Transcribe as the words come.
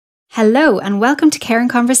Hello and welcome to Care and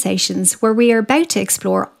Conversations, where we are about to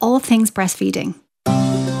explore all things breastfeeding.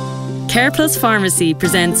 Care Plus Pharmacy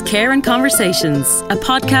presents Care and Conversations, a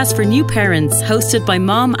podcast for new parents hosted by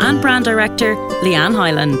mom and brand director Leanne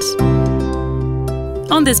Hyland.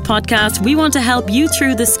 On this podcast, we want to help you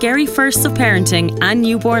through the scary firsts of parenting and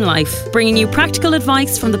newborn life, bringing you practical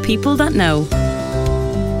advice from the people that know.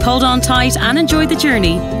 Hold on tight and enjoy the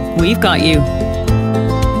journey. We've got you.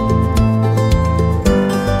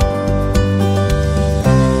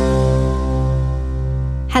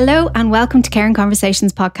 Hello and welcome to Care and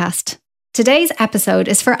Conversations podcast. Today's episode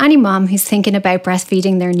is for any mom who's thinking about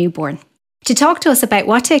breastfeeding their newborn. To talk to us about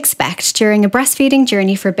what to expect during a breastfeeding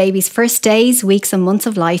journey for baby's first days, weeks and months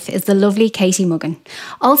of life is the lovely Katie Muggan,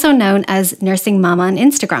 also known as Nursing Mama on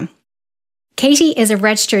Instagram. Katie is a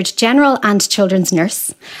registered general and children's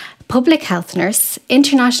nurse, public health nurse,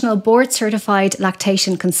 international board certified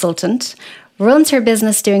lactation consultant, runs her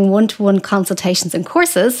business doing one-to-one consultations and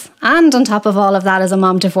courses, and on top of all of that is a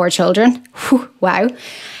mom to 4 children. Whew, wow.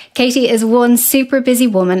 Katie is one super busy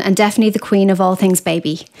woman and definitely the queen of all things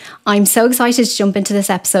baby. I'm so excited to jump into this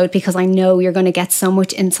episode because I know you're going to get so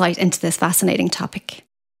much insight into this fascinating topic.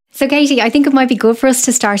 So Katie, I think it might be good for us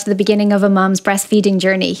to start at the beginning of a mom's breastfeeding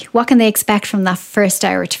journey. What can they expect from that first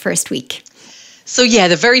hour to first week? So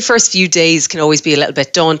the very first few days can always be a little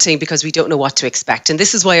bit daunting because we don't know what to expect. And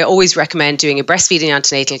this is why I always recommend doing a breastfeeding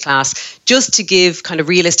antenatal class, just to give kind of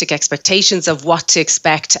realistic expectations of what to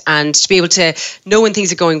expect and to be able to know when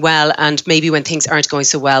things are going well and maybe when things aren't going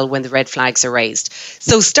so well when the red flags are raised.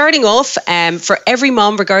 So starting off, for every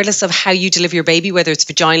mom, regardless of how you deliver your baby, whether it's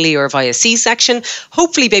vaginally or via C-section,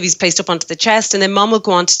 hopefully baby's placed up onto the chest and then mom will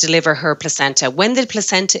go on to deliver her placenta. When the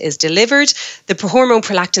placenta is delivered, the hormone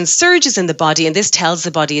prolactin surges in the body, and this tells the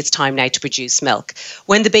body it's time now to produce milk.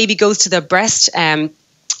 When the baby goes to the breast,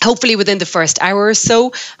 hopefully within the first hour or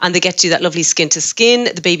so, and they get to that lovely skin to skin,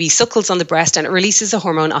 the baby suckles on the breast and it releases a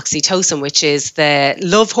hormone, oxytocin, which is the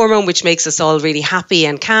love hormone, which makes us all really happy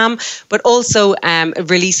and calm, but also it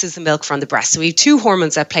releases the milk from the breast. So we have 2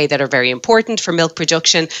 hormones at play that are very important for milk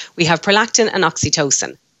production. We have prolactin and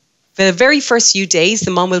oxytocin. For the very first few days,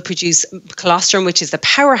 the mom will produce colostrum, which is the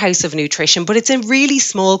powerhouse of nutrition, but it's in really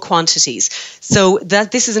small quantities. So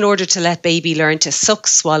that this is in order to let baby learn to suck,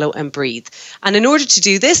 swallow and breathe. And in order to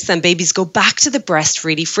do this, then babies go back to the breast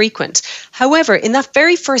really frequent. However, in that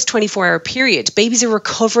very first 24-hour period, babies are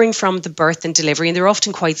recovering from the birth and delivery, and they're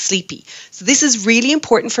often quite sleepy. So this is really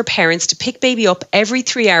important for parents to pick baby up every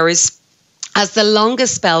 3 hours as the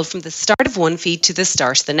longest spell from the start of one feed to the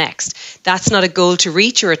start of the next. That's not a goal to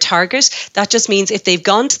reach or a target. That just means if they've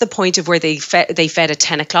gone to the point of where they fed at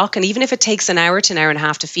 10 o'clock, and even if it takes an hour to an hour and a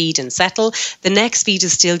half to feed and settle, the next feed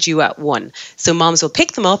is still due at 1. So moms will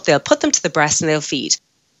pick them up, they'll put them to the breast and they'll feed.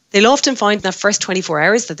 They'll often find in that first 24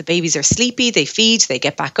 hours that the babies are sleepy, they feed, they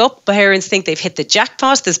get back up. Parents think they've hit the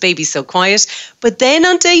jackpot, this baby's so quiet. But then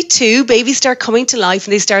on day 2, babies start coming to life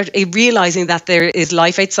and they start realising that there is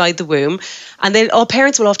life outside the womb. And then all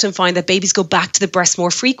parents will often find that babies go back to the breast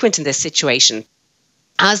more frequent in this situation.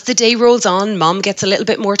 As the day rolls on, mom gets a little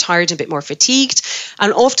bit more tired and a bit more fatigued.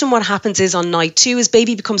 And often what happens is on night 2 is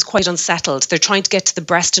baby becomes quite unsettled. They're trying to get to the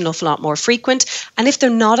breast an awful lot more frequent. And if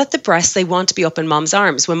they're not at the breast, they want to be up in mom's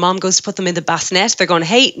arms. When mom goes to put them in the bassinet, they're going,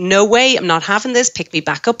 hey, no way, I'm not having this. Pick me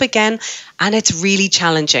back up again. And it's really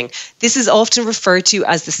challenging. This is often referred to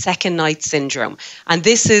as the second night syndrome. And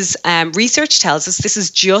this is, research tells us, this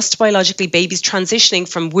is just biologically babies transitioning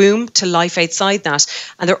from womb to life outside that.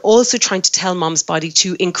 And they're also trying to tell mom's body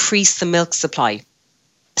to increase the milk supply.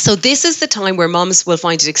 So this is the time where moms will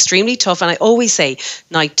find it extremely tough. And I always say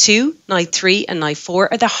night 2, night 3 and night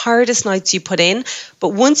 4 are the hardest nights you put in.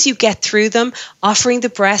 But once you get through them, offering the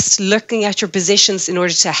breast, looking at your positions in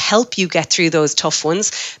order to help you get through those tough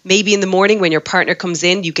ones. Maybe in the morning when your partner comes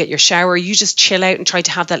in, you get your shower, you just chill out and try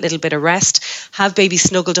to have that little bit of rest. Have baby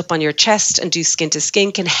snuggled up on your chest and do skin to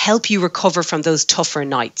skin can help you recover from those tougher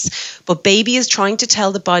nights. But baby is trying to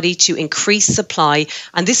tell the body to increase supply.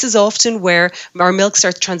 And this is often where our milk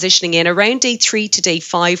starts transitioning in around day 3 to day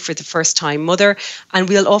 5 for the first time mother. And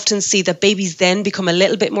we'll often see that babies then become a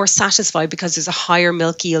little bit more satisfied because there's a higher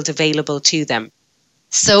milk yield available to them.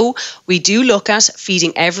 So we do look at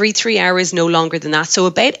feeding every 3 hours, no longer than that. So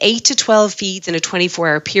about 8 to 12 feeds in a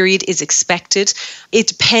 24-hour period is expected. It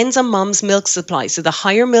depends on mom's milk supply. So the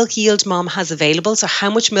higher milk yield mom has available, so how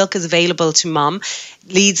much milk is available to mom,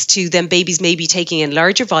 leads to then babies maybe taking in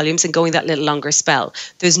larger volumes and going that little longer spell.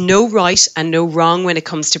 There's no right and no wrong when it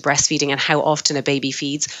comes to breastfeeding and how often a baby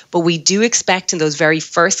feeds, but we do expect in those very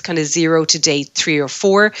first kind of 0 to day 3 or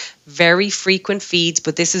 4, very frequent feeds,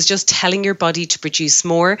 but this is just telling your body to produce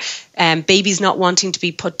more. Babies not wanting to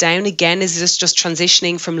be put down, again, is this just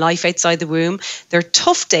transitioning from life outside the womb. They're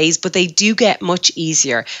tough days, but they do get much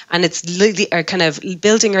easier. And it's kind of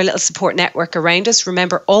building our little support network around us.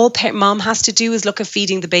 Remember, all mom has to do is look at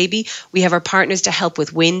feeding the baby. We have our partners to help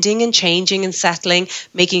with winding and changing and settling,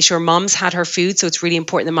 making sure mom's had her food. So it's really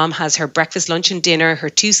important that mom has her breakfast, lunch and dinner, her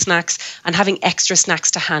 2 snacks, and having extra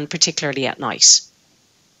snacks to hand, particularly at night.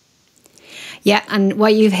 Yeah, and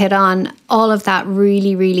what you've hit on, all of that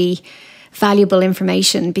really, really valuable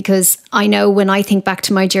information, because I know when I think back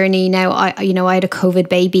to my journey now, I had a COVID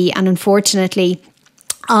baby, and unfortunately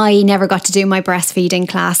I never got to do my breastfeeding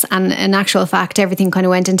class, and in actual fact everything kind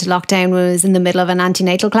of went into lockdown when I was in the middle of an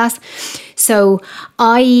antenatal class. So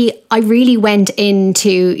I really went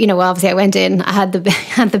into, obviously I went in, I had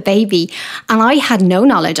the baby, and I had no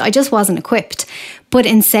knowledge. I just wasn't equipped. But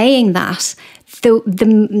in saying that,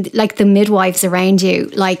 the midwives around you,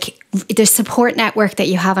 like the support network that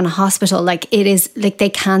you have in a hospital, like it is like they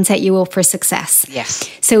can set you up for success. Yes.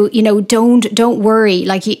 So, don't worry.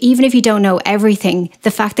 Like even if you don't know everything,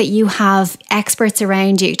 the fact that you have experts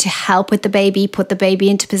around you to help with the baby, put the baby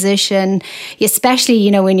into position, especially,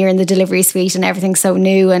 when you're in the delivery suite and everything's so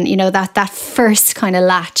new and, that first kind of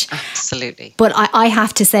latch. Absolutely. But I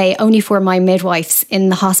have to say, only for my midwives in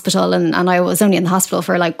the hospital, and I was only in the hospital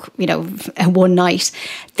for one night,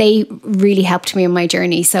 they really helped me on my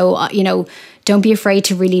journey. So, don't be afraid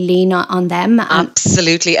to really lean on them.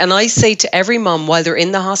 Absolutely. And I say to every mum, while they're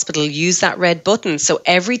in the hospital, use that red button. So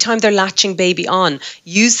every time they're latching baby on,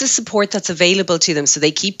 use the support that's available to them. So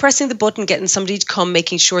they keep pressing the button, getting somebody to come,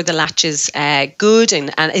 making sure the latch is good.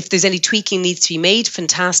 And if there's any tweaking needs to be made,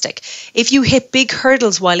 fantastic. If you hit big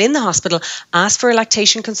hurdles while in the hospital, ask for a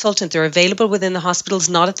lactation consultant. They're available within the hospitals,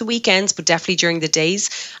 not at the weekends, but definitely during the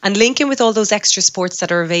days. And link in with all those extra supports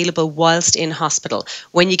that are available whilst in hospital.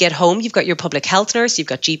 When you get home, you've got your public health nurse, you've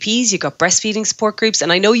got GPs, you've got breastfeeding support groups.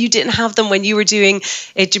 And I know you didn't have them when you were doing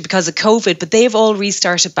it because of COVID, but they've all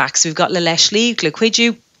restarted back. So we've got Lelesh Lee,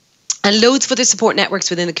 Gluquidju, and loads of other support networks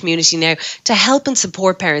within the community now to help and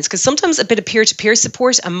support parents. Because sometimes a bit of peer-to-peer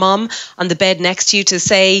support, a mum on the bed next to you to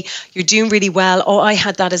say, you're doing really well. Oh, I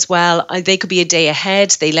had that as well. They could be a day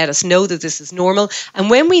ahead. They let us know that this is normal. And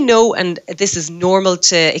when we know and this is normal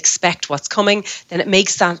to expect what's coming, then it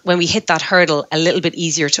makes that, when we hit that hurdle, a little bit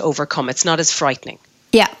easier to overcome. It's not as frightening.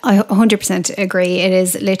 Yeah, I 100% agree. It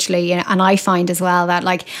is literally, and I find as well that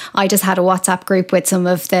I just had a WhatsApp group with some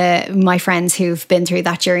of my friends who've been through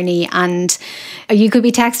that journey, and you could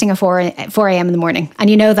be texting at 4 a.m. in the morning, and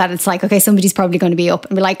that it's like, okay, somebody's probably going to be up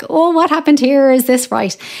and be like, oh, what happened here? Is this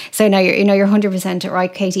right? So no, you're 100%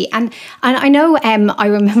 right, Katie. And I know, I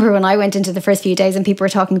remember when I went into the first few days and people were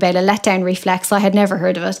talking about a letdown reflex. I had never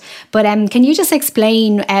heard of it, but can you just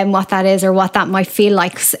explain what that is or what that might feel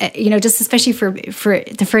like? Just especially for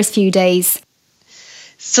the first few days.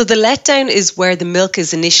 So the letdown is where the milk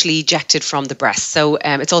is initially ejected from the breast. So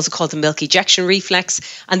it's also called the milk ejection reflex.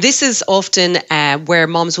 And this is often where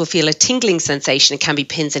moms will feel a tingling sensation. It can be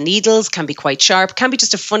pins and needles, can be quite sharp, can be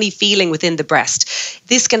just a funny feeling within the breast.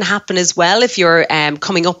 This can happen as well if you're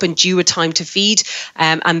coming up and due a time to feed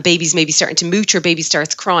and baby's maybe starting to mooch or baby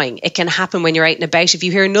starts crying. It can happen when you're out and about. If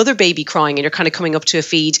you hear another baby crying and you're kind of coming up to a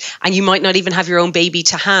feed and you might not even have your own baby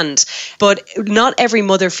to hand. But not every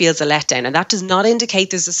mother feels a letdown, and that does not indicate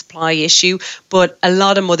there's a supply issue, but a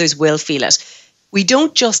lot of mothers will feel it. We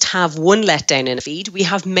don't just have one letdown in a feed, we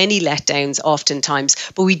have many letdowns oftentimes,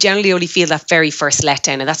 but we generally only feel that very first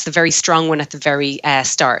letdown, and that's the very strong one at the very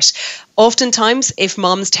start. Oftentimes, if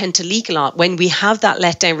moms tend to leak a lot, when we have that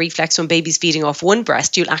letdown reflex when baby's feeding off one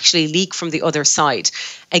breast, you'll actually leak from the other side.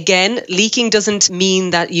 Again, leaking doesn't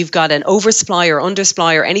mean that you've got an oversupply or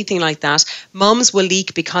undersupply or anything like that. Moms will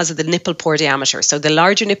leak because of the nipple pore diameter. So the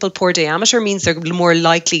larger nipple pore diameter means they're more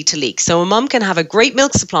likely to leak. So a mom can have a great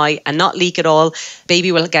milk supply and not leak at all.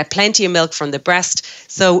 Baby will get plenty of milk from the breast.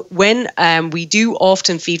 So when we do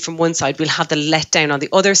often feed from one side, we'll have the letdown on the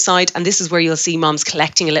other side. And this is where you'll see moms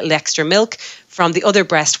collecting a little extra milk from the other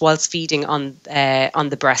breast whilst feeding on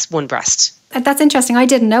the breast, one breast. That's interesting. I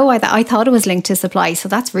didn't know that. I thought it was linked to supply. So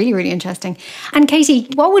that's really, really interesting. And Katie,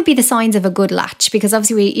 what would be the signs of a good latch? Because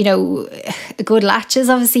obviously, a good latch is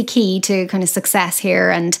obviously key to kind of success here,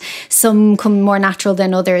 and some come more natural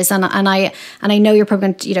than others. And I know you're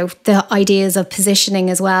probably going to, the ideas of positioning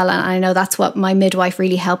as well. And I know that's what my midwife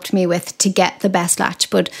really helped me with to get the best latch.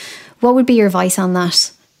 But what would be your advice on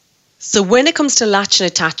that? So when it comes to latch and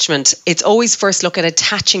attachment, it's always first look at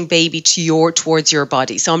attaching baby towards your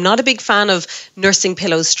body. So I'm not a big fan of nursing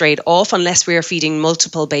pillows straight off unless we are feeding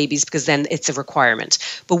multiple babies, because then it's a requirement.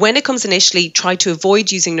 But when it comes initially, try to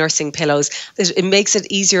avoid using nursing pillows. It makes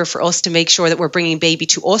it easier for us to make sure that we're bringing baby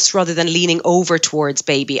to us rather than leaning over towards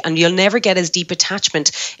baby. And you'll never get as deep attachment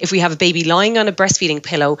if we have a baby lying on a breastfeeding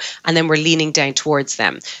pillow and then we're leaning down towards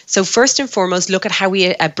them. So first and foremost, look at how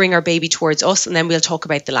we bring our baby towards us, and then we'll talk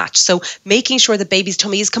about the latch. So making sure the baby's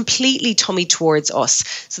tummy is completely tummy towards us.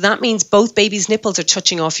 So that means both baby's nipples are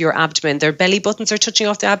touching off your abdomen. Their belly buttons are touching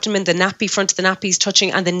off the abdomen. The nappy, front of the nappy is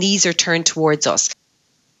touching, and the knees are turned towards us.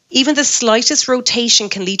 Even the slightest rotation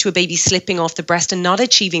can lead to a baby slipping off the breast and not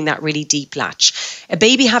achieving that really deep latch. A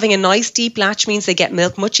baby having a nice deep latch means they get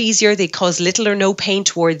milk much easier. They cause little or no pain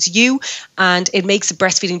towards you, and it makes the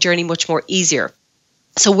breastfeeding journey much more easier.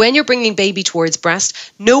 So when you're bringing baby towards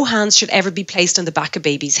breast, no hands should ever be placed on the back of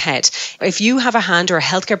baby's head. If you have a hand or a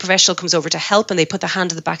healthcare professional comes over to help and they put the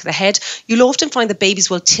hand on the back of the head, you'll often find that babies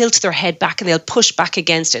will tilt their head back and they'll push back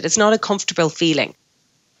against it. It's not a comfortable feeling.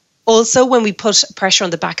 Also, when we put pressure on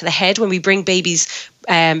the back of the head, when we bring baby's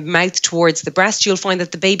mouth towards the breast, you'll find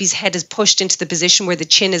that the baby's head is pushed into the position where the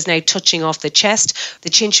chin is now touching off the chest. The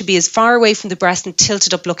chin should be as far away from the breast and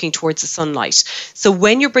tilted up looking towards the sunlight. So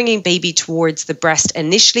when you're bringing baby towards the breast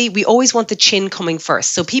initially, we always want the chin coming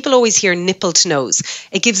first. So people always hear nipple to nose.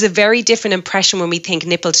 It gives a very different impression when we think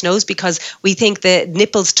nipple to nose, because we think the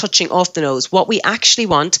nipple's touching off the nose. What we actually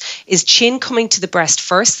want is chin coming to the breast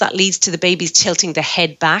first. That leads to the baby's tilting the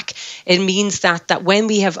head back. It means that when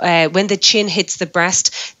we have when the chin hits the breast,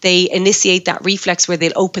 they initiate that reflex where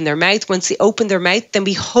they'll open their mouth. Once they open their mouth, then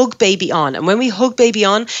we hug baby on. And when we hug baby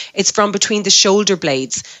on, it's from between the shoulder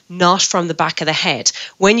blades, not from the back of the head.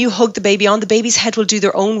 When you hug the baby on, the baby's head will do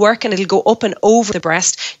their own work and it'll go up and over the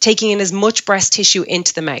breast, taking in as much breast tissue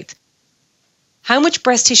into the mouth. How much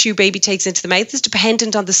breast tissue baby takes into the mouth is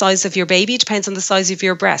dependent on the size of your baby. It depends on the size of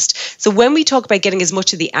your breast. So when we talk about getting as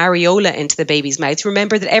much of the areola into the baby's mouth,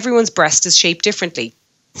 remember that everyone's breast is shaped differently.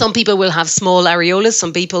 Some people will have small areolas,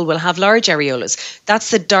 some people will have large areolas.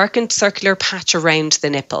 That's the darkened circular patch around the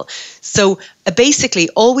nipple. So basically,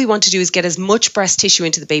 all we want to do is get as much breast tissue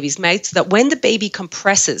into the baby's mouth so that when the baby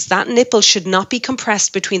compresses, that nipple should not be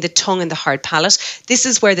compressed between the tongue and the hard palate. This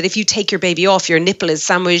is where that if you take your baby off, your nipple is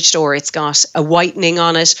sandwiched or it's got a whitening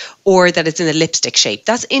on it or that it's in a lipstick shape.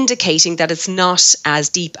 That's indicating that it's not as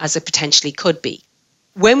deep as it potentially could be.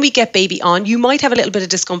 When we get baby on, you might have a little bit of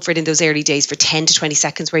discomfort in those early days for 10 to 20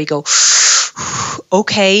 seconds where you go,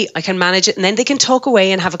 okay, I can manage it. And then they can talk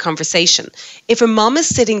away and have a conversation. If a mom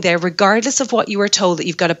is sitting there, regardless of what you were told, that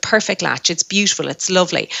you've got a perfect latch, it's beautiful, it's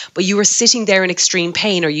lovely, but you are sitting there in extreme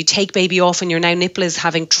pain, or you take baby off and your now nipple is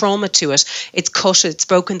having trauma to it, it's cut, it's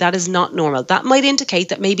broken, that is not normal. That might indicate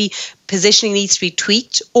that maybe positioning needs to be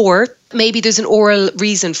tweaked, or maybe there's an oral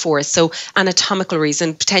reason for it, so anatomical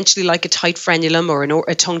reason, potentially like a tight frenulum or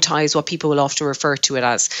a tongue tie is what people will often refer to it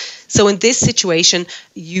as. So in this situation,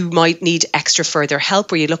 you might need extra further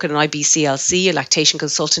help, where you look at an IBCLC, a lactation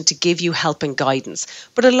consultant, to give you help and guidance.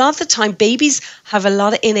 But a lot of the time, babies have a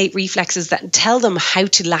lot of innate reflexes that tell them how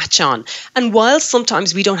to latch on. And while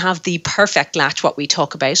sometimes we don't have the perfect latch, what we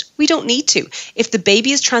talk about, we don't need to. If the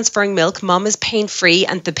baby is transferring milk, mom is pain-free,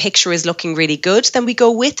 and the picture is looking really good, then we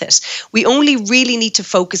go with it. We only really need to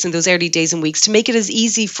focus in those early days and weeks to make it as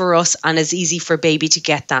easy for us and as easy for baby to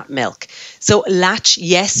get that milk. So latch,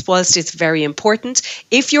 yes, whilst it's very important.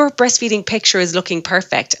 If your breastfeeding picture is looking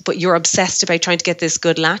perfect, but you're obsessed about trying to get this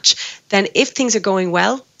good latch, then if things are going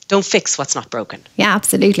well, don't fix what's not broken. Yeah,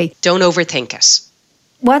 absolutely. Don't overthink it.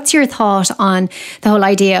 What's your thought on the whole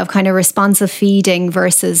idea of kind of responsive feeding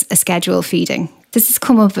versus a schedule feeding? This has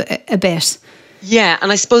come up a bit. Yeah,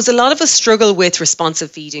 and I suppose a lot of us struggle with responsive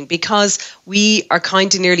feeding because we are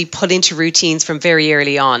kind of nearly put into routines from very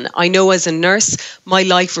early on. I know as a nurse, my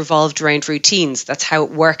life revolved around routines. That's how it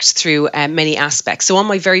worked through many aspects. So on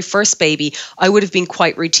my very first baby, I would have been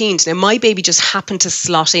quite routined. Now, my baby just happened to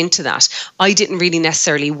slot into that. I didn't really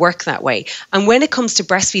necessarily work that way. And when it comes to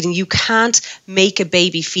breastfeeding, you can't make a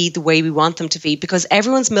baby feed the way we want them to feed because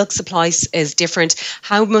everyone's milk supply is different.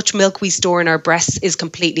 How much milk we store in our breasts is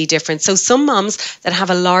completely different. So some moms that have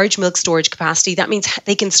a large milk storage capacity, that means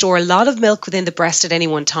they can store a lot of milk within the breast at any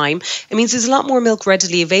one time. It means there's a lot more milk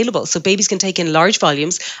readily available. So babies can take in large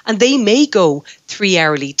volumes and they may go 3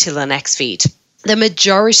 hourly till the next feed. The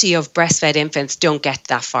majority of breastfed infants don't get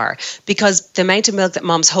that far because the amount of milk that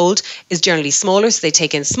moms hold is generally smaller. So they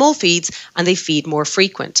take in small feeds and they feed more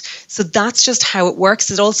frequent. So that's just how it works.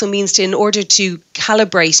 It also means in order to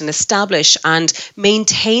calibrate and establish and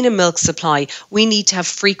maintain a milk supply, we need to have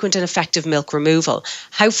frequent and effective milk removal.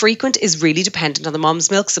 How frequent is really dependent on the mom's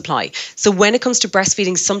milk supply. So when it comes to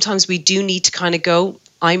breastfeeding, sometimes we do need to kind of go,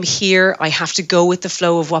 I'm here, I have to go with the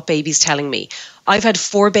flow of what baby's telling me. I've had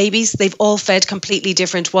 4 babies. They've all fed completely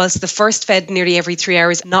different. Whilst the first fed nearly every 3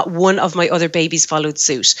 hours, not one of my other babies followed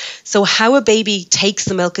suit. So how a baby takes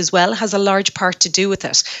the milk as well has a large part to do with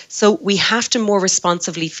it. So we have to more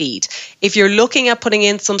responsively feed. If you're looking at putting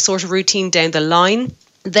in some sort of routine down the line,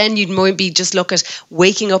 then you'd maybe just look at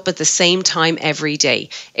waking up at the same time every day.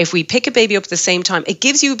 If we pick a baby up at the same time, it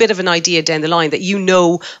gives you a bit of an idea down the line that you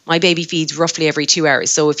know my baby feeds roughly every 2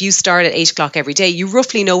 hours. So if you start at 8 o'clock every day, you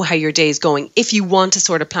roughly know how your day is going if you want to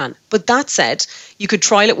sort of plan. But that said, you could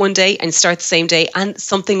trial it one day and start the same day and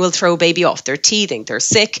something will throw a baby off. They're teething, they're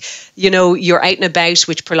sick, you're out and about,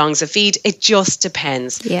 which prolongs a feed. It just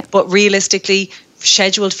depends. Yeah. But realistically,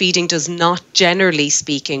 scheduled feeding does not, generally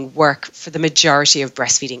speaking, work for the majority of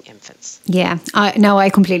breastfeeding infants. Yeah,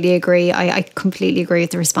 I completely agree. I completely agree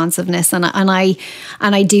with the responsiveness, and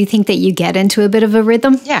I do think that you get into a bit of a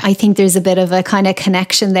rhythm. Yeah, I think there's a bit of a kind of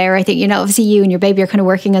connection there. I think obviously you and your baby are kind of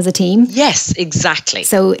working as a team. Yes, exactly.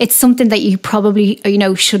 So it's something that you probably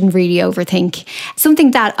shouldn't really overthink.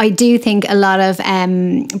 Something that I do think a lot of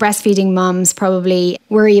breastfeeding moms probably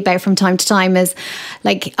worry about from time to time is,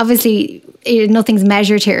 like, obviously nothing's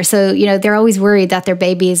measured here. So, they're always worried that their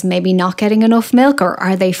baby is maybe not getting enough milk, or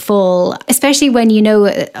are they full? Especially when,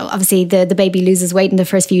 obviously the baby loses weight in the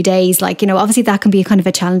first few days. Like, obviously that can be kind of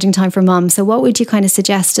a challenging time for mom. So what would you kind of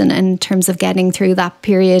suggest in terms of getting through that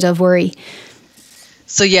period of worry?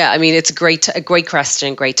 So yeah, I mean, it's a great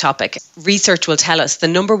question, great topic. Research will tell us the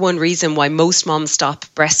number one reason why most moms stop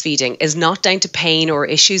breastfeeding is not down to pain or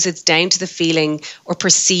issues. It's down to the feeling or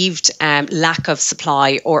perceived lack of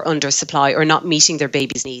supply or undersupply or not meeting their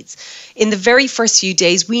baby's needs. In the very first few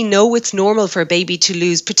days, we know it's normal for a baby to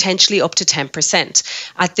lose potentially up to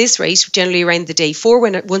 10%. At this rate, generally around the day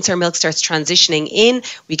 4, once our milk starts transitioning in,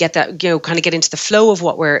 we get that, kind of get into the flow of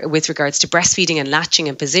what we're with regards to breastfeeding and latching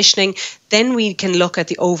and positioning. Then we can look at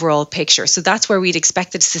the overall picture. So that's where we'd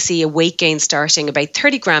expected to see a weight gain starting about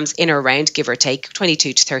 30 grams in or around, give or take,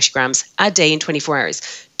 22 to 30 grams a day in 24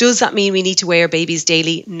 hours. Does that mean we need to weigh our babies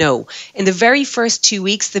daily? No. In the very first 2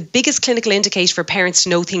 weeks, the biggest clinical indicator for parents to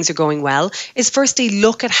know things are going well is firstly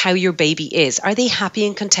look at how your baby is. Are they happy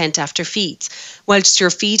and content after feeds? Whilst you're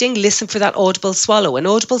feeding, listen for that audible swallow. An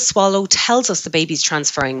audible swallow tells us the baby's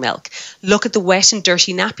transferring milk. Look at the wet and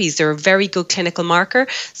dirty nappies. They're a very good clinical marker.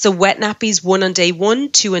 So wet nappies, 1 on day 1,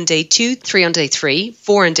 2 on day 2, 3 on day 3,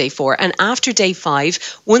 4 on day 4. And after day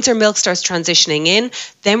 5, once our milk starts transitioning in,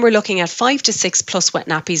 then we're looking at 5 to 6 plus wet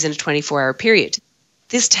nappies in a 24-hour period.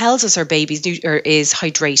 This tells us our baby is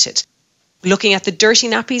hydrated. Looking at the dirty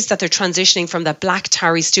nappies, that they're transitioning from that black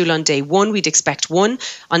tarry stool on day 1, we'd expect 1,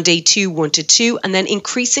 on day 2, 1 to 2, and then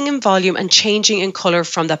increasing in volume and changing in colour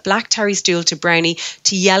from that black tarry stool to brownie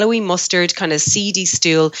to yellowy mustard, kind of seedy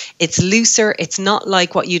stool. It's looser, it's not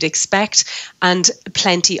like what you'd expect, and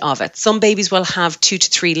plenty of it. Some babies will have 2 to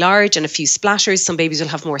 3 large and a few splatters. Some babies will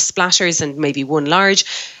have more splatters and maybe 1 large.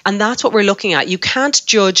 And that's what we're looking at. You can't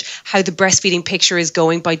judge how the breastfeeding picture is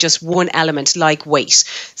going by just one element like weight.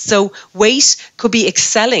 So weight could be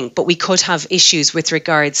excelling, but we could have issues with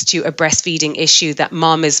regards to a breastfeeding issue that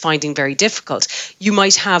mom is finding very difficult. You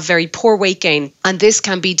might have very poor weight gain, and this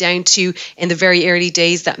can be down to, in the very early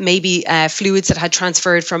days, that maybe fluids that had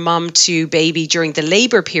transferred from mom to baby during the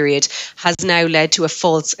labour period has now led to a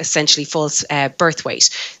false birth weight.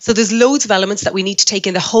 So there's loads of elements that we need to take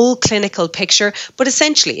in the whole clinical picture. But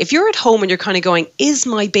essentially, if you're at home and you're kind of going, is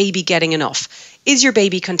my baby getting enough? Is your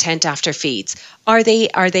baby content after feeds? Are they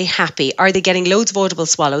happy? Are they getting loads of audible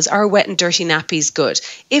swallows? Are wet and dirty nappies good?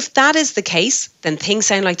 If that is the case, then things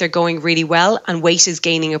sound like they're going really well and weight is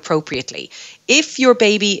gaining appropriately. If your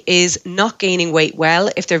baby is not gaining weight well,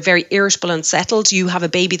 if they're very irritable and unsettled, you have a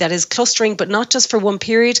baby that is clustering, but not just for one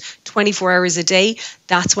period, 24 hours a day,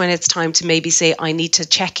 that's when it's time to maybe say, I need to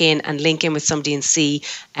check in and link in with somebody and see,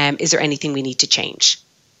 is there anything we need to change?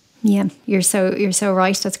 Yeah, you're so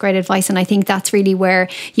right. That's great advice. And I think that's really where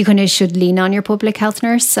you kind of should lean on your public health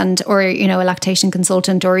nurse or a lactation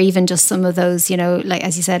consultant, or even just some of those, like,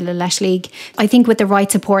 as you said, the Lash League. I think with the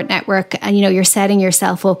right support network, and, you're setting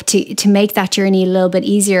yourself up to make that journey a little bit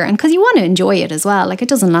easier. And because you want to enjoy it as well. Like, it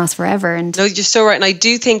doesn't last forever. And no, you're so right. And I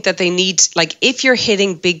do think that they need, like, if you're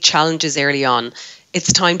hitting big challenges early on,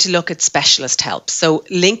 it's time to look at specialist help. So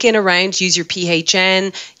link in around, use your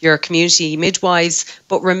PHN, your community midwives.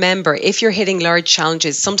 But remember, if you're hitting large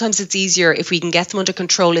challenges, sometimes it's easier if we can get them under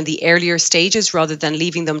control in the earlier stages rather than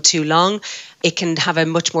leaving them too long. It can have a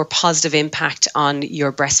much more positive impact on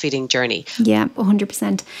your breastfeeding journey. Yeah,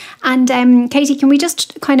 100%. And Katie, can we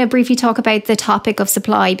just kind of briefly talk about the topic of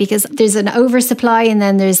supply? Because there's an oversupply and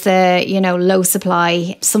then there's the, low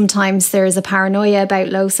supply. Sometimes there's a paranoia about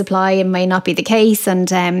low supply. It may not be the case.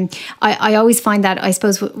 And I always find that, I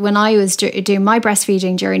suppose, when I was doing my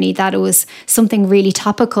breastfeeding journey, that it was something really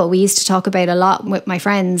topical. We used to talk about a lot with my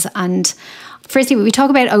friends. And firstly, we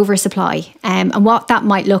talk about oversupply and what that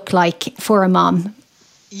might look like for a mom.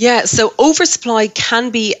 Yeah, so oversupply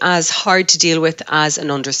can be as hard to deal with as an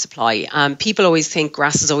undersupply. People always think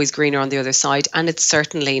grass is always greener on the other side, and it's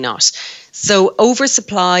certainly not. So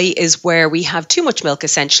oversupply is where we have too much milk,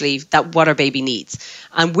 essentially, that what our baby needs.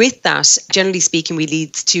 And with that, generally speaking, we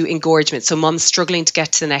lead to engorgement. So mums struggling to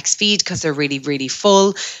get to the next feed because they're really, really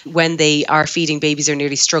full. When they are feeding, babies are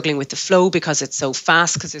nearly struggling with the flow because it's so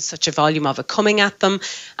fast, because there's such a volume of it coming at them.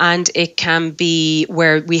 And it can be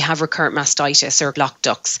where we have recurrent mastitis or blocked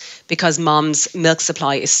ducts because mom's milk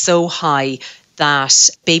supply is so high that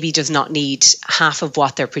baby does not need half of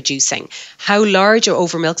what they're producing. How large or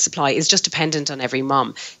over milk supply is just dependent on every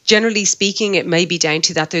mom. Generally speaking, it may be down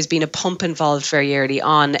to that there's been a pump involved very early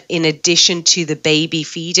on in addition to the baby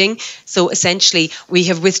feeding. So essentially, we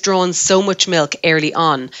have withdrawn so much milk early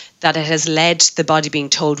on that it has led to the body being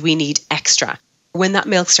told we need extra. When that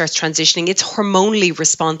milk starts transitioning, it's hormonally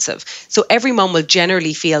responsive. So every mom will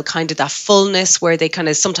generally feel kind of that fullness where they kind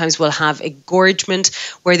of sometimes will have engorgement,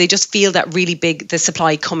 where they just feel that really big, the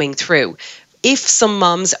supply coming through. If some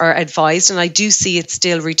moms are advised, and I do see it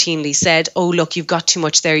still routinely said, oh, look, you've got too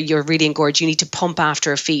much there, you're really engorged, you need to pump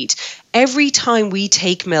after a feed. Every time we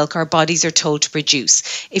take milk, our bodies are told to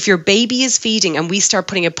produce. If your baby is feeding and we start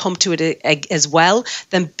putting a pump to it as well,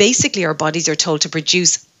 then basically our bodies are told to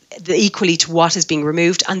produce equally to what is being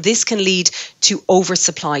removed, and this can lead to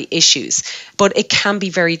oversupply issues. But it can be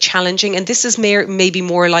very challenging, and this is maybe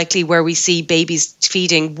more likely where we see babies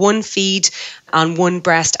feeding one feed on one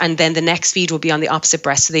breast and then the next feed will be on the opposite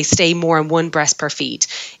breast, so they stay more on one breast per feed.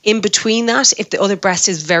 In between that, if the other breast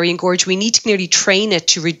is very engorged, we need to nearly train it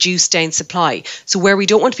to reduce down supply. So where we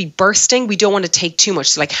don't want to be bursting, we don't want to take too much,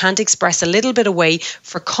 so like hand express a little bit away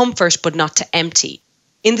for comfort but not to empty.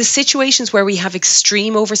 In the situations where we have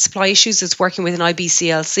extreme oversupply issues, it's working with an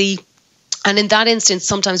IBCLC. And in that instance,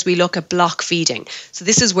 sometimes we look at block feeding. So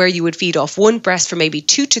this is where you would feed off one breast for maybe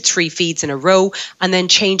 2 to 3 feeds in a row, and then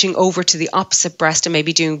changing over to the opposite breast and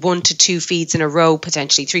maybe doing 1 to 2 feeds in a row,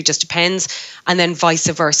 potentially 3, just depends, and then vice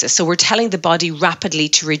versa. So we're telling the body rapidly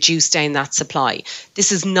to reduce down that supply.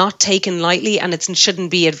 This is not taken lightly, and it shouldn't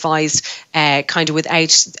be advised kind of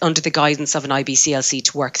without under the guidance of an IBCLC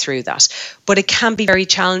to work through that. But it can be very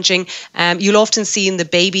challenging. You'll often see in the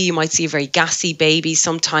baby, you might see a very gassy baby,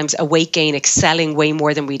 sometimes a weight gain excelling way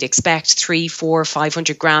more than we'd expect, 300, 400,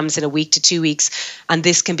 500 grams in a week to 2 weeks. And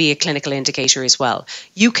this can be a clinical indicator as well.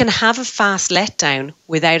 You can have a fast letdown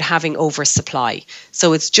without having oversupply.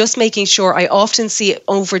 So it's just making sure. I often see it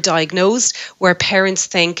overdiagnosed where parents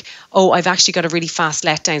think, oh, I've actually got a really fast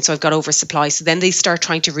letdown, so I've got oversupply. So then they start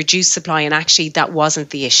trying to reduce supply, and actually that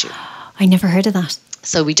wasn't the issue. I never heard of that.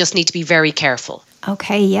 So we just need to be very careful.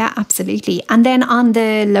 Okay, yeah, absolutely. And then on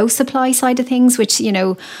the low supply side of things, which,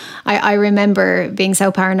 I remember being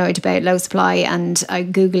so paranoid about low supply and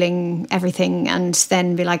Googling everything and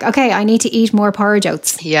then be like, okay, I need to eat more porridge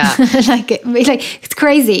oats. Yeah. like it's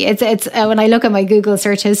crazy. It's when I look at my Google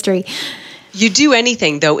search history. You do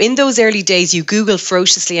anything though. In those early days, you Google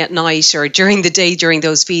ferociously at night or during the day during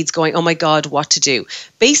those feeds going, oh my God, what to do?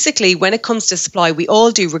 Basically, when it comes to supply, we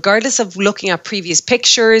all do, regardless of looking at previous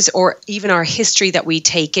pictures or even our history that we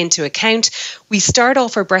take into account, we start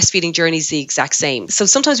off our breastfeeding journeys the exact same. So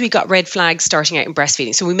sometimes we got red flags starting out in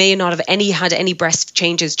breastfeeding. So we may not have had any breast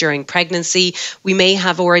changes during pregnancy. We may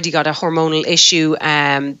have already got a hormonal issue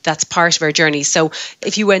that's part of our journey. So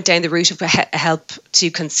if you went down the route of help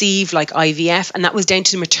to conceive, like IVF, and that was down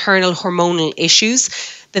to maternal hormonal issues,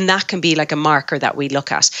 then that can be like a marker that we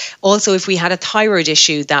look at. Also, if we had a thyroid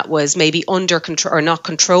issue that was maybe under control or not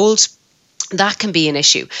controlled, that can be an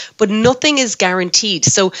issue, but nothing is guaranteed.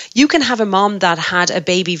 So you can have a mom that had a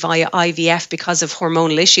baby via IVF because of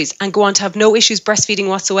hormonal issues and go on to have no issues breastfeeding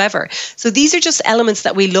whatsoever. So these are just elements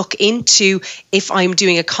that we look into if I'm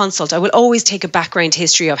doing a consult. I will always take a background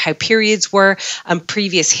history of how periods were and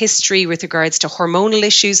previous history with regards to hormonal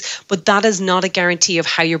issues, but that is not a guarantee of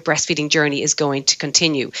how your breastfeeding journey is going to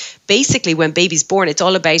continue. Basically, when baby's born, it's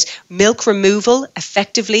all about milk removal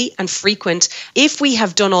effectively and frequent. If we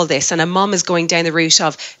have done all this and a mom is going down the route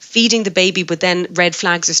of feeding the baby, but then red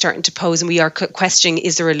flags are starting to pose and we are questioning,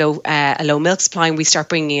 is there a low milk supply, and we start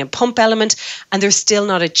bringing in a pump element and they're still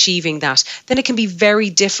not achieving that, then it can be very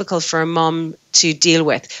difficult for a mom to deal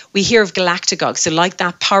with. We hear of galactagogues, so like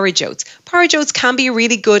that porridge oats. Porridge oats can be a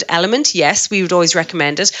really good element. Yes, we would always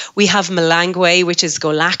recommend it. We have Melangue, which is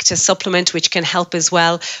Galacta supplement, which can help as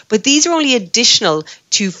well. But these are only additional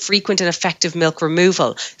to frequent and effective milk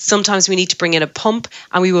removal. Sometimes we need to bring in a pump,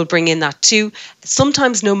 and we will bring in that too.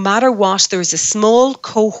 Sometimes, no matter what, there is a small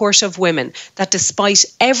cohort of women that despite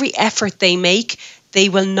every effort they make, they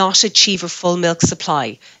will not achieve a full milk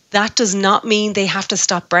supply. That does not mean they have to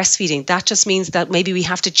stop breastfeeding. That just means that maybe we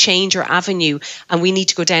have to change our avenue and we need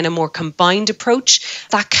to go down a more combined approach.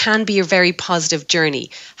 That can be a very positive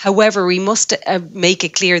journey. However, we must make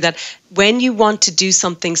it clear that when you want to do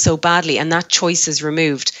something so badly and that choice is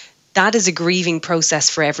removed, that is a grieving process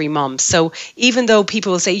for every mom. So even though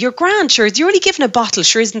people will say, you're grand, sure, you're only given a bottle,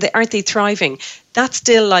 sure, aren't they thriving? That's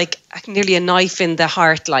still like nearly a knife in the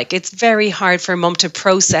heart. Like, it's very hard for a mum to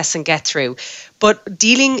process and get through. But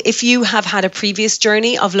if you have had a previous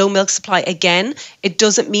journey of low milk supply again, it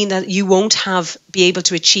doesn't mean that you won't be able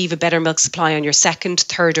to achieve a better milk supply on your second,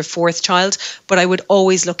 third or fourth child. But I would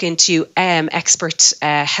always look into expert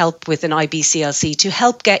help with an IBCLC to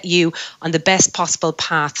help get you on the best possible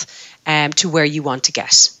path to where you want to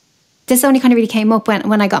get. This only kind of really came up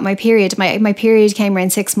when I got my period. My period came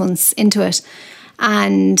around 6 months into it,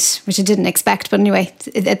 and which I didn't expect, but anyway,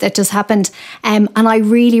 it just happened. And I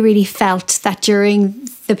really, really felt that during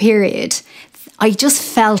the period, I just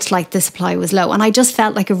felt like the supply was low, and I just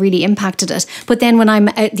felt like it really impacted it. But then when I'm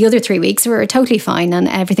out the other 3 weeks, we were totally fine and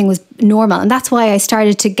everything was normal. And that's why I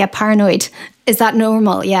started to get paranoid. Is that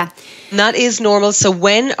normal? Yeah. And that is normal. So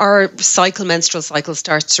when our menstrual cycle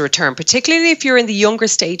starts to return, particularly if you're in the younger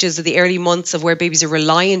stages of the early months of where babies are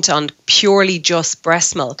reliant on purely just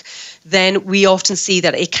breast milk, then we often see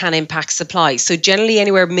that it can impact supply. So generally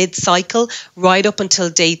anywhere mid-cycle, right up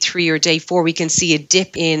until day 3 or day 4, we can see a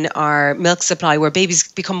dip in our milk supply where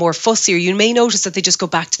babies become more fussier. You may notice that they just go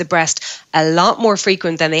back to the breast a lot more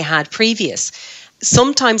frequent than they had previous.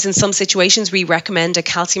 Sometimes in some situations, we recommend a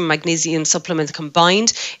calcium and magnesium supplement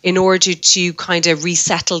combined in order to kind of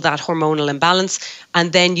resettle that hormonal imbalance.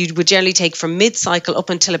 And then you would generally take from mid-cycle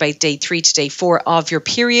up until about day 3 to day 4 of your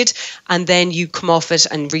period. And then you come off it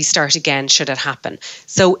and restart again should it happen.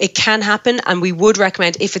 So it can happen. And we would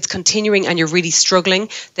recommend, if it's continuing and you're really struggling,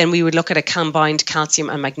 then we would look at a combined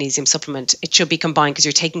calcium and magnesium supplement. It should be combined because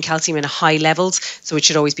you're taking calcium in high levels. So it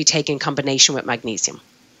should always be taken in combination with magnesium.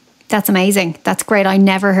 That's amazing. That's great. I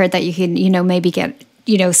never heard that you can, maybe get,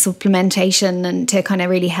 supplementation and to kind of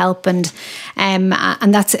really help, and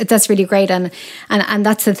that's really great. And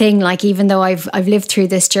that's the thing. Like, even though I've lived through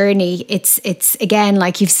this journey, it's again,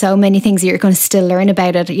 like, you've so many things that you're going to still learn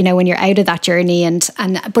about it, when you're out of that journey,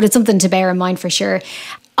 but it's something to bear in mind for sure.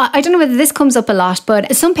 I don't know whether this comes up a lot,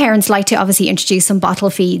 but some parents like to obviously introduce some bottle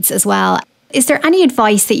feeds as well. Is there any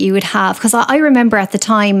advice that you would have? Because I remember at the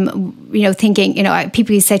time, thinking,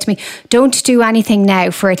 people used to say to me, don't do anything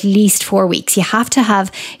now for at least 4 weeks. You have to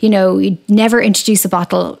have, you never introduce a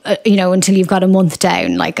bottle, until you've got a month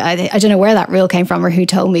down. Like, I don't know where that rule came from or who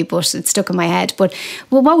told me, but it stuck in my head. But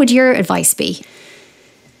what would your advice be?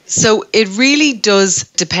 So it really does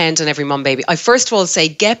depend on every mum, baby. I first of all say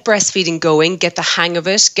get breastfeeding going, get the hang of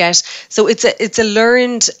it. So it's a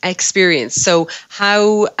learned experience. So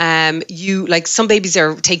how some babies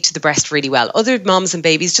take to the breast really well. Other mums and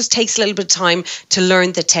babies just takes a little bit of time to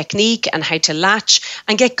learn the technique and how to latch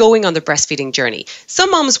and get going on the breastfeeding journey.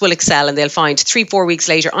 Some mums will excel and they'll find 3-4 weeks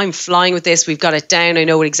later, I'm flying with this. We've got it down. I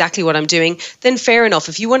know exactly what I'm doing. Then fair enough.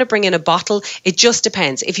 If you want to bring in a bottle, it just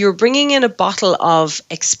depends. If you're bringing in a bottle of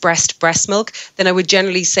expressed breast milk, then I would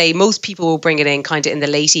generally say most people will bring it in kind of in the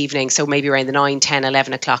late evening, so maybe around the 9, 10,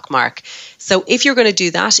 11 o'clock mark. So if you're going to do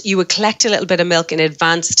that, you would collect a little bit of milk in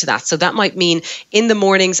advance to that. So that might mean in the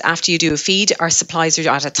mornings after you do a feed, our supplies are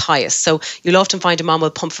at its highest. So you'll often find a mom will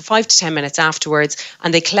pump for 5 to 10 minutes afterwards,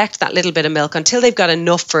 and they collect that little bit of milk until they've got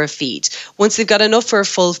enough for a feed. Once they've got enough for a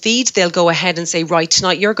full feed, they'll go ahead and say, right,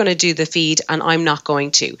 tonight you're going to do the feed and I'm not going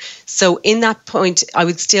to. So in that point, I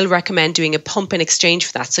would still recommend doing a pump in exchange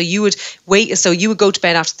for that. that. So you would wait. So you would go to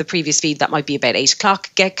bed after the previous feed. That might be about 8 o'clock.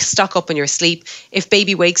 Stock up on your sleep. If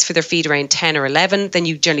baby wakes for their feed around 10 or 11, then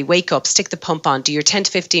you generally wake up, stick the pump on, do your 10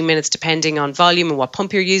 to 15 minutes depending on volume and what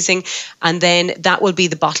pump you're using. And then that will be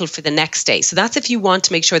the bottle for the next day. So that's if you want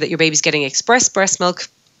to make sure that your baby's getting express breast milk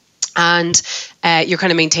and you're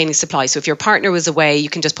kind of maintaining supply. So if your partner was away, you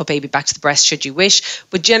can just put baby back to the breast should you wish.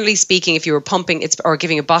 But generally speaking, if you were pumping or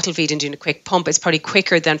giving a bottle feed and doing a quick pump, it's probably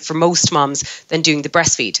quicker than for most moms than doing the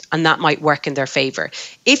breastfeed, and that might work in their favour.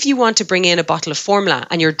 If you want to bring in a bottle of formula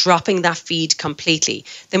and you're dropping that feed completely,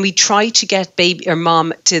 then we try to get baby or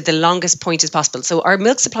mom to the longest point as possible. So our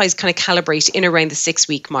milk supplies kind of calibrate in around the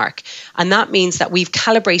 6-week mark, and that means that we've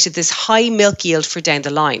calibrated this high milk yield for down the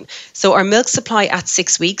line. So our milk supply at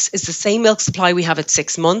 6 weeks is the same milk supply we have at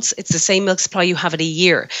 6 months. It's the same milk supply you have at a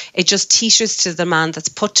year. It just teeters to the demand that's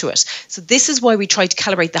put to it. So this is why we try to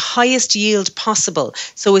calibrate the highest yield possible,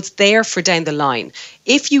 so it's there for down the line.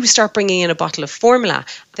 If you start bringing in a bottle of formula,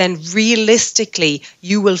 then realistically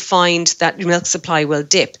you will find that your milk supply will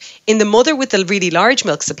dip. In the mother with the really large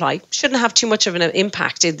milk supply, shouldn't have too much of an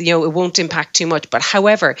impact. It won't impact too much. But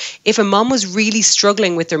however, if a mom was really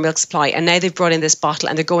struggling with their milk supply and now they've brought in this bottle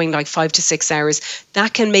and they're going like 5 to 6 hours,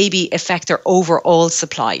 that can maybe affect their overall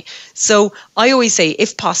supply. So I always say,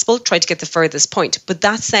 if possible, try to get the furthest point. But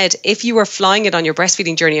that said, if you are flying it on your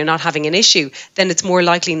breastfeeding journey and not having an issue, then it's more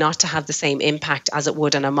likely not to have the same impact as it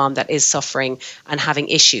would on a mom that is suffering and having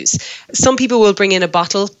issues. Some people will bring in a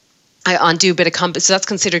bottle and do a bit of so that's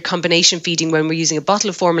considered combination feeding when we're using a bottle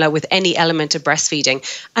of formula with any element of breastfeeding,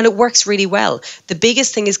 and it works really well. The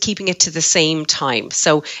biggest thing is keeping it to the same time.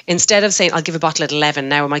 So instead of saying I'll give a bottle at 11,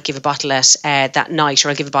 now I might give a bottle at that night, or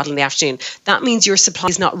I'll give a bottle in the afternoon. That means your supply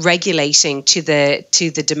is not regulating to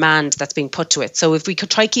the demand that's being put to it. So if we could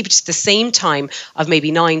try to keep it to the same time of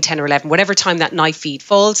maybe 9, 10 or 11, whatever time that night feed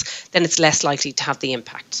falls, then it's less likely to have the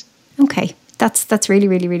impact. Okay. That's really,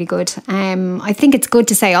 really, really good. I think it's good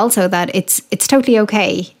to say also that it's totally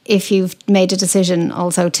okay if you've made a decision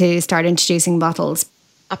also to start introducing bottles.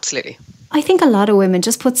 Absolutely. I think a lot of women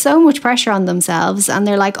just put so much pressure on themselves, and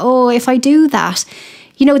they're like, oh, if I do that,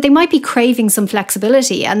 they might be craving some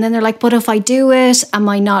flexibility, and then they're like, but if I do it, am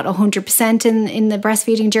I not 100% in the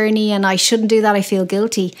breastfeeding journey, and I shouldn't do that, I feel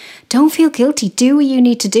guilty. Don't feel guilty. Do what you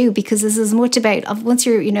need to do, because this is as much about once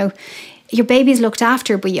you're, your baby's looked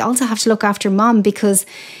after, but you also have to look after mom, because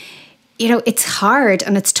it's hard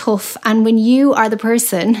and it's tough. And when you are the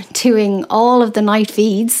person doing all of the night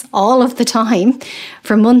feeds all of the time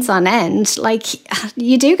for months on end, like,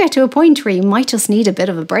 you do get to a point where you might just need a bit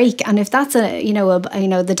of a break. And if that's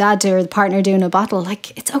the dad or the partner doing a bottle,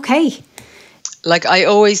 like, it's okay. Like I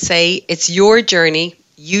always say, it's your journey.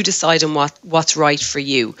 You decide on what's right for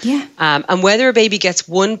you. Yeah. And whether a baby gets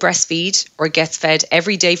one breastfeed or gets fed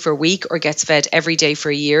every day for a week or gets fed every day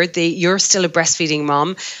for a year, you're still a breastfeeding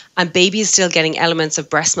mom, and baby is still getting elements of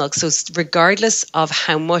breast milk. So regardless of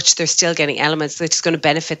how much, they're still getting elements that's going to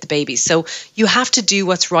benefit the baby. So you have to do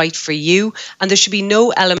what's right for you. And there should be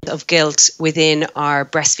no element of guilt within our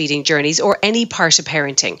breastfeeding journeys or any part of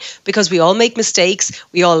parenting, because we all make mistakes.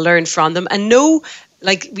 We all learn from them, and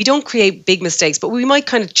we don't create big mistakes, but we might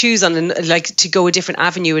kind of choose to go a different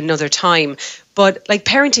avenue another time. But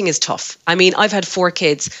parenting is tough. I mean, I've had 4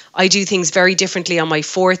 kids. I do things very differently on my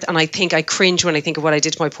 4th, and I think I cringe when I think of what I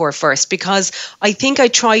did to my poor first, because I think I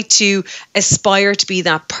tried to aspire to be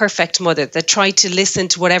that perfect mother that tried to listen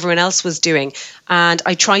to what everyone else was doing, and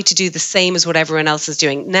I tried to do the same as what everyone else is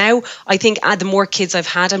doing. Now, I think the more kids I've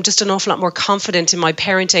had, I'm just an awful lot more confident in my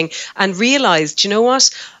parenting, and realised, you know what?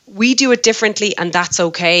 We do it differently, and that's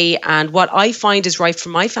okay. And what I find is right for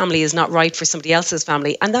my family is not right for somebody else's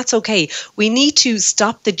family, and that's okay. We need to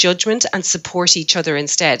stop the judgment and support each other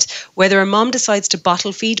instead. Whether a mom decides to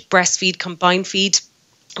bottle feed, breastfeed, combine feed,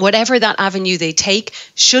 whatever that avenue they take,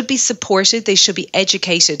 should be supported. They should be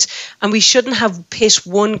educated, and we shouldn't have pit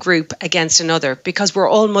one group against another, because we're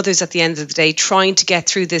all mothers at the end of the day trying to get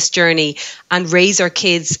through this journey and raise our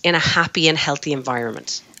kids in a happy and healthy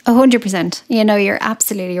environment. 100%. You're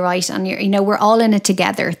absolutely right. And we're all in it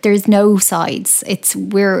together. There's no sides.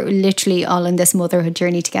 We're literally all in this motherhood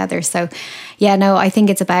journey together. So I think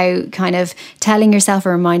it's about kind of telling yourself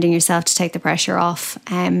or reminding yourself to take the pressure off,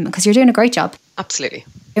 because you're doing a great job. Absolutely.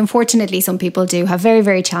 Unfortunately, some people do have very,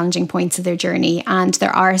 very challenging points of their journey, and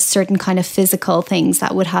there are certain kind of physical things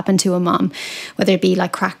that would happen to a mom, whether it be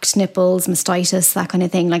like cracked nipples, mastitis, that kind of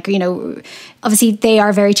thing. Obviously they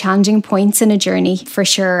are very challenging points in a journey for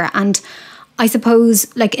sure. And I suppose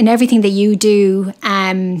in everything that you do,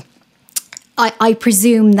 I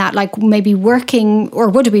presume that maybe working, or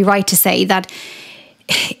would it be right to say that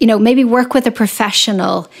maybe work with a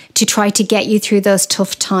professional to try to get you through those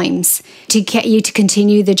tough times, to get you to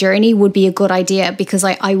continue the journey would be a good idea, because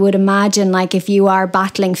I would imagine, like, if you are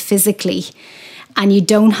battling physically and you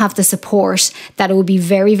don't have the support, that it would be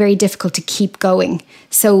very, very difficult to keep going.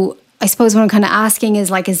 So I suppose what I'm kind of asking is,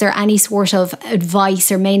 like, is there any sort of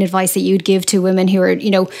advice or main advice that you'd give to women who are,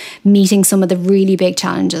 meeting some of the really big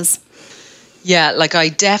challenges? Yeah, like, I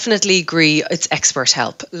definitely agree. It's expert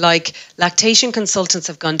help. Like, lactation consultants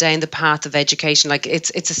have gone down the path of education. Like,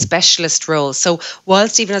 it's a specialist role. So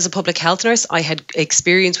whilst even as a public health nurse, I had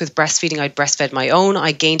experience with breastfeeding, I'd breastfed my own.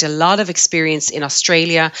 I gained a lot of experience in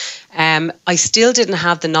Australia. I still didn't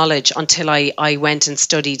have the knowledge until I went and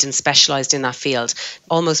studied and specialised in that field.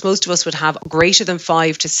 Almost most of us would have greater than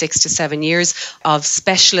 5 to 6 to 7 years of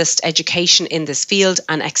specialist education in this field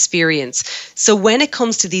and experience. So when it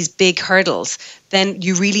comes to these big hurdles, then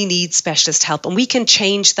you really need specialist help. And we can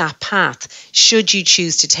change that path should you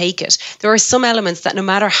choose to take it. There are some elements that no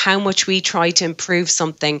matter how much we try to improve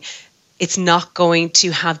something, it's not going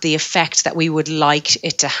to have the effect that we would like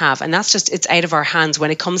it to have. And that's just, it's out of our hands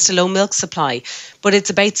when it comes to low milk supply. But it's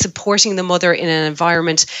about supporting the mother in an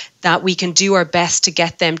environment that we can do our best to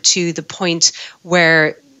get them to the point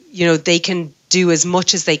where, they can do as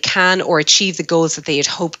much as they can or achieve the goals that they had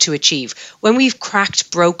hoped to achieve. When we've cracked,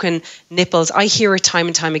 broken nipples, I hear it time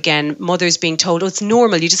and time again, mothers being told, it's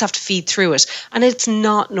normal, you just have to feed through it. And it's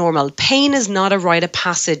not normal. Pain is not a rite of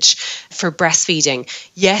passage for breastfeeding.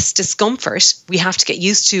 Yes, discomfort, we have to get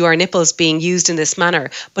used to our nipples being used in this manner,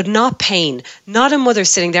 but not pain, not a mother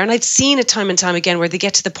sitting there. And I've seen it time and time again where they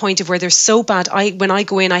get to the point of where they're so bad, when I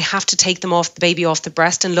go in, I have to take the baby off the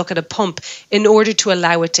breast and look at a pump in order to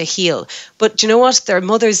allow it to heal. But you know what? Their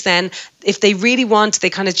mothers then, if they really want,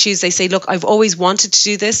 they kind of choose, they say, look, I've always wanted to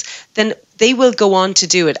do this, then they will go on to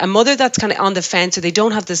do it. A mother that's kind of on the fence or they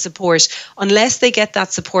don't have the support, unless they get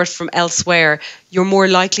that support from elsewhere, you're more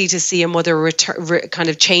likely to see a mother kind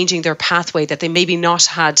of changing their pathway that they maybe not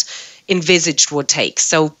had envisaged would take.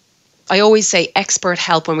 So I always say expert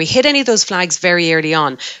help when we hit any of those flags very early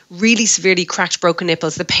on. Really severely cracked, broken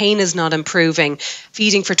nipples, the pain is not improving,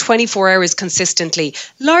 feeding for 24 hours consistently,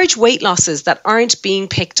 large weight losses that aren't being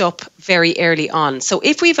picked up very early on. So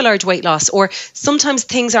if we have a large weight loss or sometimes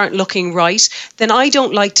things aren't looking right, then I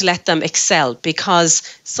don't like to let them excel, because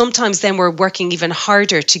sometimes then we're working even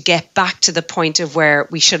harder to get back to the point of where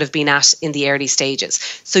we should have been at in the early stages.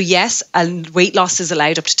 So yes, a weight loss is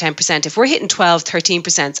allowed up to 10%. If we're hitting 12,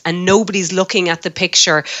 13% and nobody's looking at the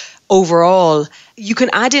picture overall, you can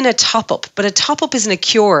add in a top-up, but a top-up isn't a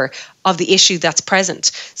cure of the issue that's present.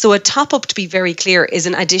 So a top-up, to be very clear, is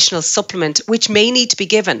an additional supplement which may need to be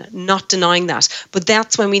given, not denying that. But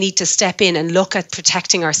that's when we need to step in and look at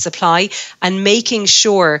protecting our supply and making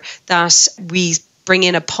sure that we bring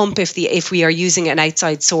in a pump if we are using an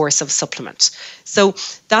outside source of supplement. So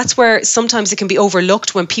that's where sometimes it can be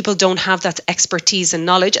overlooked when people don't have that expertise and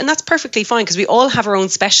knowledge, and that's perfectly fine because we all have our own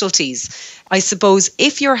specialties. I suppose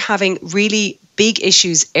if you're having really big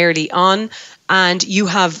issues early on and you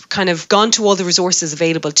have kind of gone to all the resources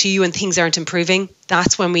available to you and things aren't improving,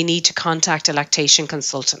 that's when we need to contact a lactation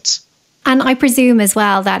consultant. And I presume as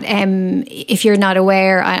well that if you're not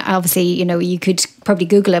aware, obviously, you could probably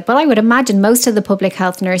Google it, but I would imagine most of the public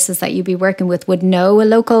health nurses that you'd be working with would know a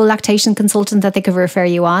local lactation consultant that they could refer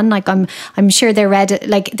you on. Like I'm sure they're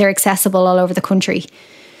accessible all over the country.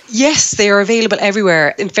 Yes, they are available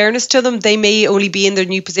everywhere. In fairness to them, they may only be in their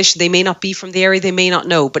new position. They may not be from the area. They may not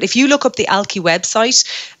know. But if you look up the ALCI website,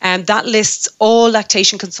 that lists all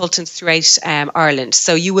lactation consultants throughout Ireland.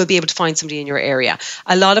 So you will be able to find somebody in your area.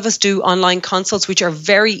 A lot of us do online consults, which are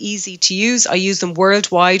very easy to use. I use them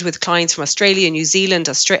worldwide with clients from Australia, New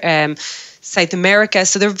Zealand, South America.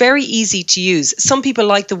 So they're very easy to use. Some people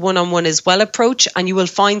like the one-on-one as well approach, and you will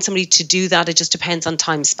find somebody to do that. It just depends on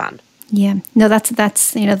time span. Yeah, no, that's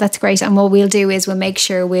great. And what we'll do is we'll make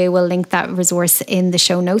sure we will link that resource in the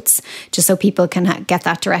show notes, just so people can get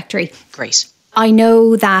that directory. Great. I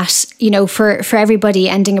know that, for everybody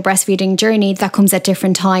ending a breastfeeding journey, that comes at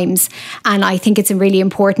different times. And I think it's really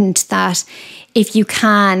important that if you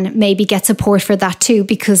can maybe get support for that too,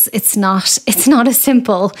 because it's not a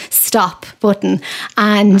simple stop button.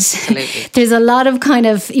 And Absolutely. There's a lot of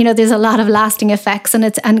there's a lot of lasting effects, and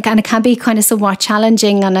it can be kind of somewhat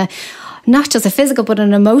challenging on not just a physical, but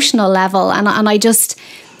an emotional level.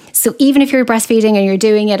 So even if you're breastfeeding and you're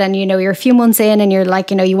doing it and, you're a few months in and you're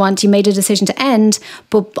like, you made a decision to end,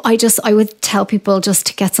 but I would tell people just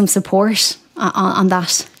to get some support on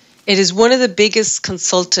that. It is one of the biggest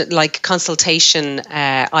consultation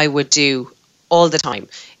I would do all the time,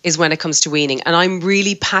 is when it comes to weaning. And I'm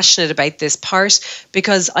really passionate about this part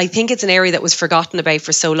because I think it's an area that was forgotten about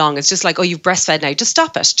for so long. It's just like, oh, you've breastfed now, just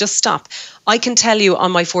stop it, just stop. I can tell you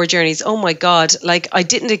on my 4 journeys, oh my God, like I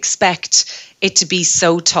didn't expect it to be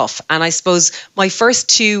so tough. And I suppose my first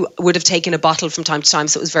 2 would have taken a bottle from time to time,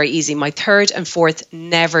 so it was very easy. My 3rd and 4th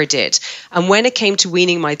never did. And when it came to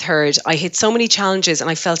weaning my 3rd, I hit so many challenges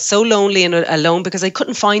and I felt so lonely and alone because I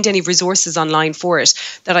couldn't find any resources online for it,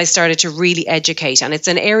 that I started to really educate. And it's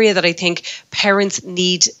an area that I think parents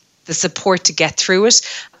need the support to get through it.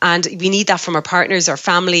 And we need that from our partners, our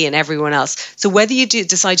family and everyone else. So whether you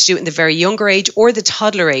decide to do it in the very younger age or the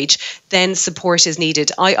toddler age, then support is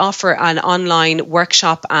needed. I offer an online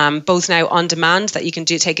workshop, both now on demand that you can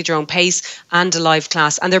take at your own pace, and a live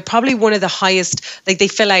class. And they're probably one of the highest, like they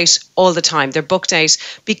fill out all the time. They're booked out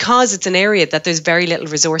because it's an area that there's very little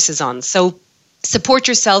resources on. So support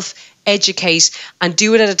yourself, educate, and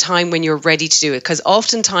do it at a time when you're ready to do it. Because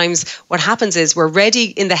oftentimes what happens is we're ready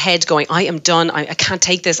in the head going, I am done. I can't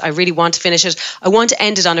take this. I really want to finish it. I want to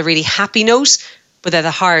end it on a really happy note. But then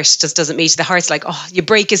the heart just doesn't meet. The heart's like, oh, you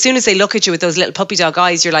break. As soon as they look at you with those little puppy dog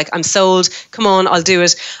eyes, you're like, I'm sold. Come on, I'll do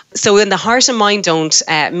it. So when the heart and mind don't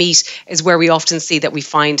meet is where we often see that we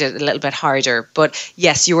find it a little bit harder. But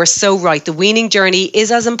yes, you are so right. The weaning journey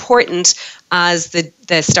is as important as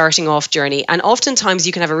the starting off journey. And oftentimes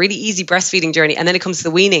you can have a really easy breastfeeding journey and then it comes to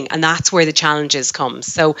the weaning, and that's where the challenges come.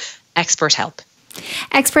 So expert help.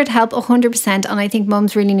 Expert help 100%. And I think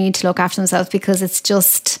mums really need to look after themselves, because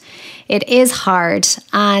it is hard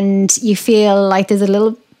and you feel like there's a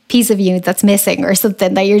little piece of you that's missing or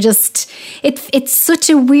something, that you're just, it's such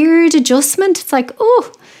a weird adjustment. It's like,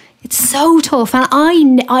 oh, it's so tough. And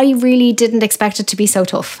I really didn't expect it to be so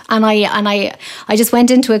tough. And I just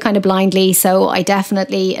went into it kind of blindly. So I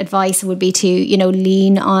definitely advice would be to,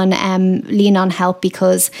 lean on help,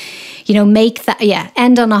 because, make that,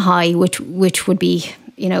 end on a high, which would be,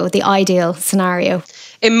 the ideal scenario.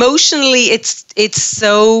 Emotionally, it's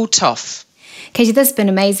so tough. Katie, this has been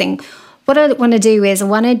amazing. What I want to do is I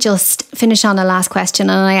want to just finish on a last question.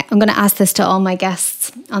 And I'm going to ask this to all my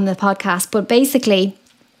guests on the podcast. But basically,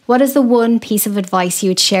 what is the one piece of advice you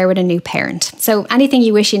would share with a new parent? So anything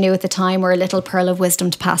you wish you knew at the time, or a little pearl of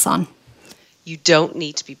wisdom to pass on. You don't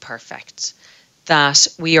need to be perfect. That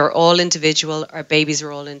we are all individual, our babies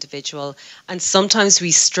are all individual. And sometimes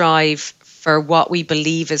we strive for what we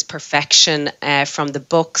believe is perfection from the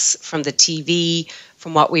books, from the TV,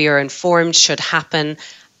 from what we are informed should happen.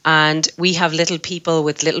 And we have little people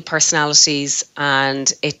with little personalities,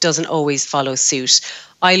 and it doesn't always follow suit.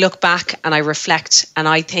 I look back and I reflect, and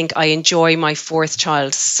I think I enjoy my 4th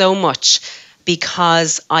child so much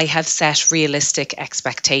because I have set realistic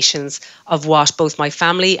expectations of what both my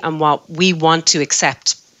family and what we want to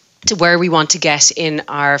accept, to where we want to get in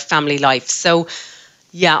our family life. So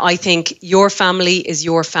yeah, I think your family is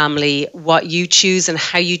your family. What you choose and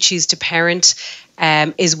how you choose to parent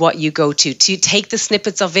is what you go to. To take the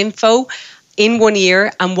snippets of info in one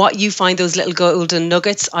ear, and what you find those little golden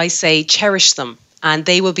nuggets, I say cherish them. And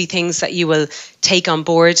they will be things that you will take on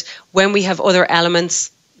board when we have other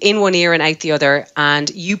elements in one ear and out the other. And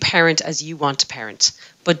you parent as you want to parent.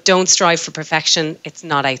 But don't strive for perfection. It's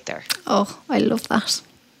not out there. Oh, I love that.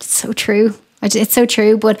 It's so true. It's so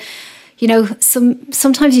true. But,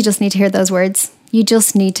 sometimes you just need to hear those words. You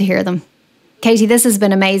just need to hear them. Katie, this has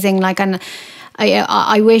been amazing. And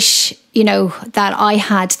I wish, that I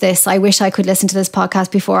had this. I wish I could listen to this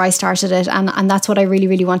podcast before I started it. And that's what I really,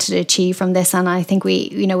 really wanted to achieve from this. And I think we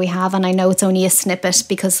have. And I know it's only a snippet,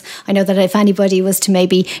 because I know that if anybody was to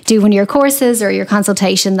maybe do one of your courses or your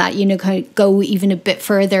consultation, that, could go even a bit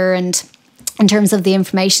further and in terms of the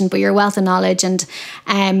information, but your wealth of knowledge and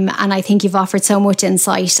I think you've offered so much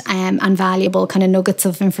insight and valuable kind of nuggets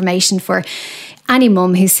of information for any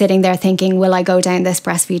mum who's sitting there thinking, will I go down this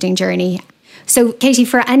breastfeeding journey? So Katie,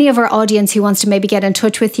 for any of our audience who wants to maybe get in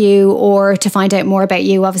touch with you or to find out more about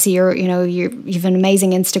you, obviously you've an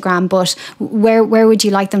amazing Instagram, but where would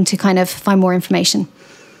you like them to kind of find more information?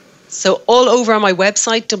 So all over on my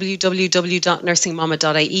website,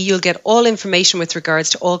 www.nursingmama.ie, you'll get all information with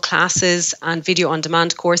regards to all classes and video on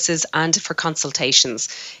demand courses and for consultations.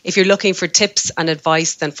 If you're looking for tips and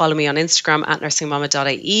advice, then follow me on Instagram at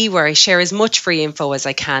nursingmama.ie, where I share as much free info as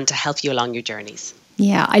I can to help you along your journeys.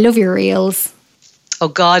 Yeah, I love your reels. Oh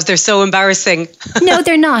God, they're so embarrassing. No,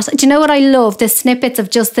 they're not. Do you know what I love? The snippets of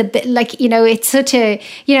just it's such a,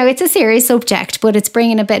 it's a serious subject, but it's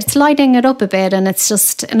it's lightening it up a bit. And it's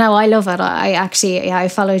just, no, I love it. I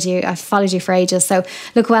followed you for ages. So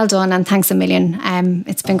look, well done. And thanks a million.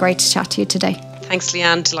 It's been great to chat to you today. Thanks,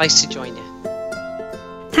 Leanne. Delighted to join you.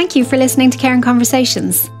 Thank you for listening to Care and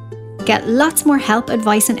Conversations. Get lots more help,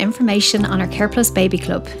 advice and information on our Care Plus Baby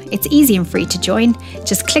Club. It's easy and free to join.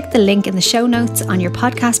 Just click the link in the show notes on your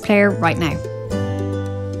podcast player right now.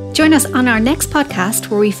 Join us on our next podcast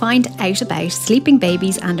where we find out about sleeping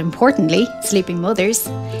babies and, importantly, sleeping mothers.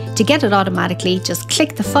 To get it automatically, just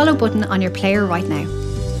click the follow button on your player right now.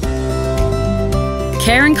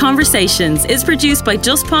 Care and Conversations is produced by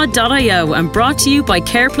justpod.io and brought to you by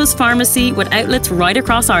Care Plus Pharmacy with outlets right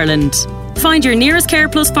across Ireland. Find your nearest Care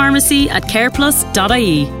Plus pharmacy at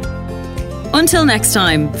careplus.ie. Until next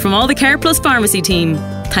time, from all the Care Plus Pharmacy team,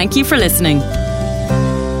 thank you for listening.